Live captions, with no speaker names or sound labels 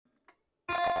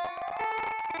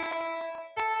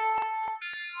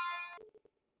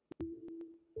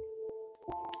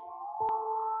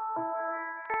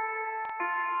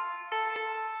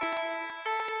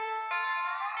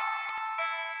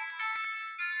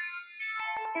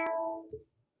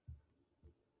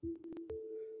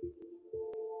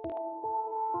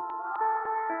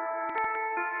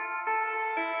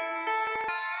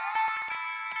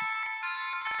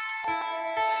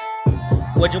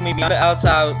Would you meet me on the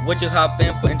outside? Would you hop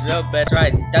in for into the best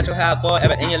ride that you have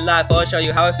forever in your life? Or show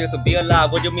you how it feels to be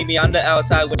alive? Would you meet me on the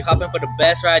outside? Would you hop in for the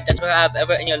best ride that you have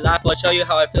ever in your life? Or show you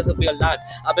how it feels to be alive?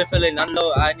 I've been feeling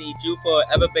unlow. I need you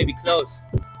forever, baby,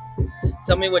 close.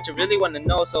 Tell me what you really wanna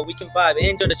know so we can vibe.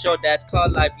 Enjoy the show that's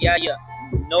called life. Yeah, yeah.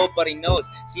 Nobody knows.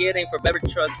 See, it ain't forever.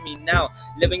 Trust me now.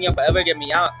 Living young forever, get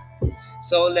me out.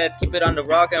 So let's keep it on the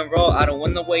rock and roll. I don't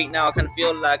wanna wait now. I kinda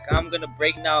feel like I'm gonna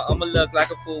break now. I'ma look like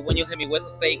a fool when you hit me with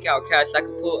a fake out. Cash like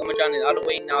a pool. I'ma drown it all the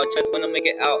way now. Just wanna make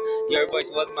it out. Your voice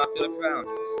was my feel frown.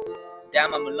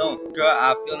 Damn, I'm alone. Girl,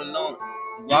 I feel alone.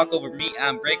 Walk over me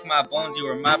and break my bones. You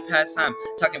were my pastime.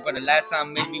 Talking for the last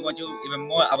time made me want you even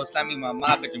more. I was slamming my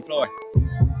kitchen floor.